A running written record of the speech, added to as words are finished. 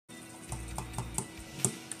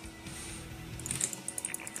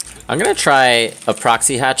I'm gonna try a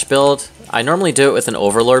proxy hatch build. I normally do it with an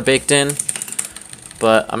overlord baked in,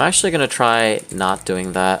 but I'm actually gonna try not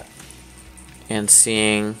doing that and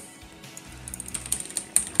seeing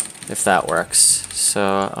if that works.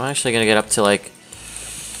 So I'm actually gonna get up to like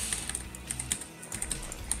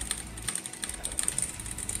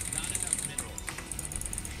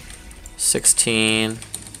 16.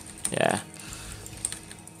 Yeah.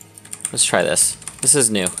 Let's try this. This is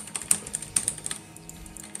new.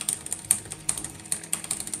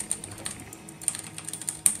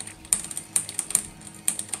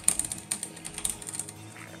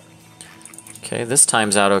 Okay, this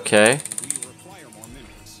times out okay.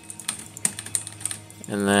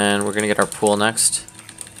 And then we're gonna get our pool next.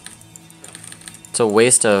 It's a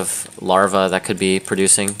waste of larva that could be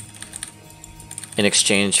producing in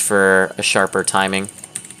exchange for a sharper timing.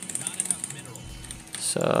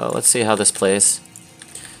 So let's see how this plays.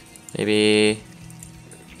 Maybe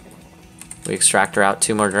we extract her out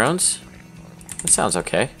 2 more drones. That sounds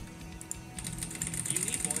okay.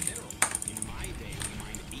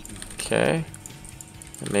 Okay.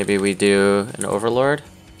 And maybe we do an overlord.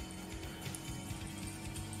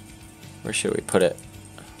 Where should we put it?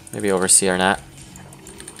 Maybe over CRNet.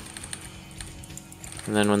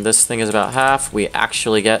 And then when this thing is about half, we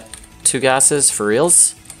actually get 2 gases for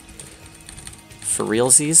reals. For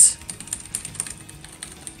realsies.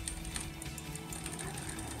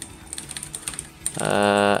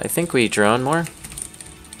 I think we drone more.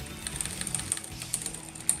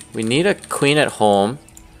 We need a queen at home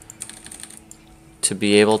to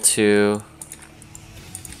be able to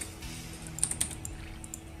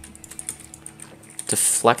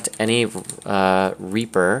deflect any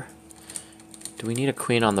Reaper. Do we need a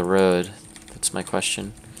queen on the road? That's my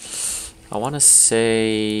question. I want to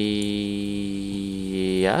say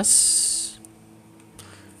yes.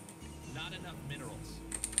 Not enough minerals.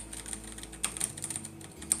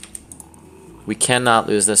 We cannot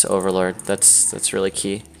lose this overlord. That's really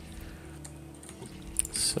key.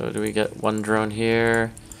 So do we get 1 drone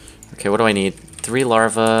here? Okay, what do I need? 3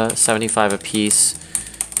 larvae, 75 apiece.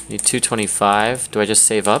 Need 225. Do I just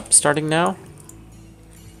save up starting now?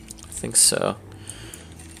 I think so.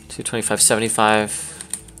 225, 75.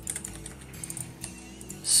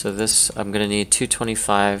 So this, I'm gonna need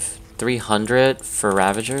 225, 300 for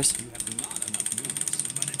Ravagers.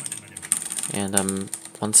 And I'm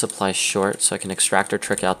 1 supply short, so I can extract or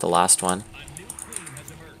trick out the last one.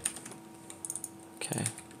 Okay.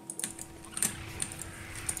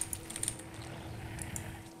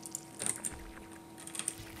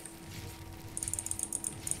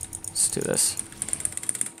 Let's do this.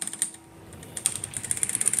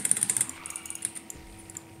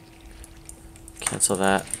 Cancel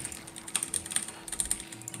that.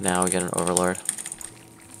 Now we get an overlord.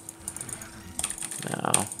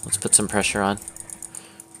 Now, let's put some pressure on.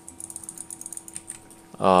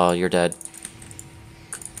 Oh, you're dead.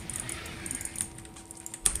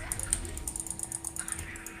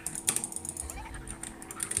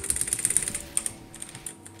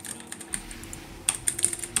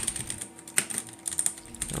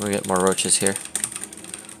 And we get more roaches here.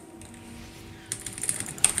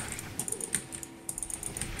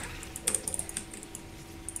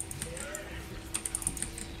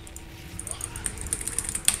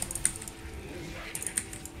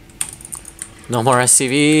 No more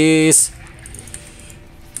SCVs.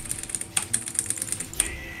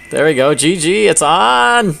 There we go. GG. It's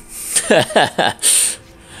on.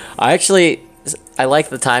 I like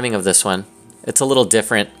the timing of this one. It's a little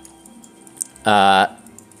different.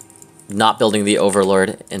 Not building the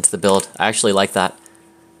overlord into the build. I actually like that.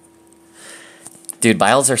 Dude,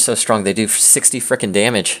 biles are so strong. They do 60 frickin'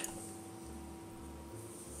 damage.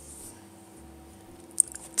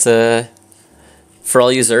 It's for all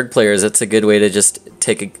you Zerg players, it's a good way to just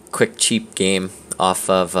take a quick, cheap game off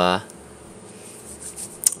of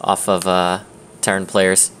Terran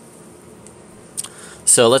players.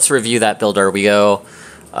 So let's review that builder. We go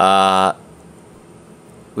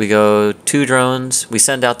 2 drones. We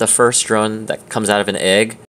send out the first drone that comes out of an egg.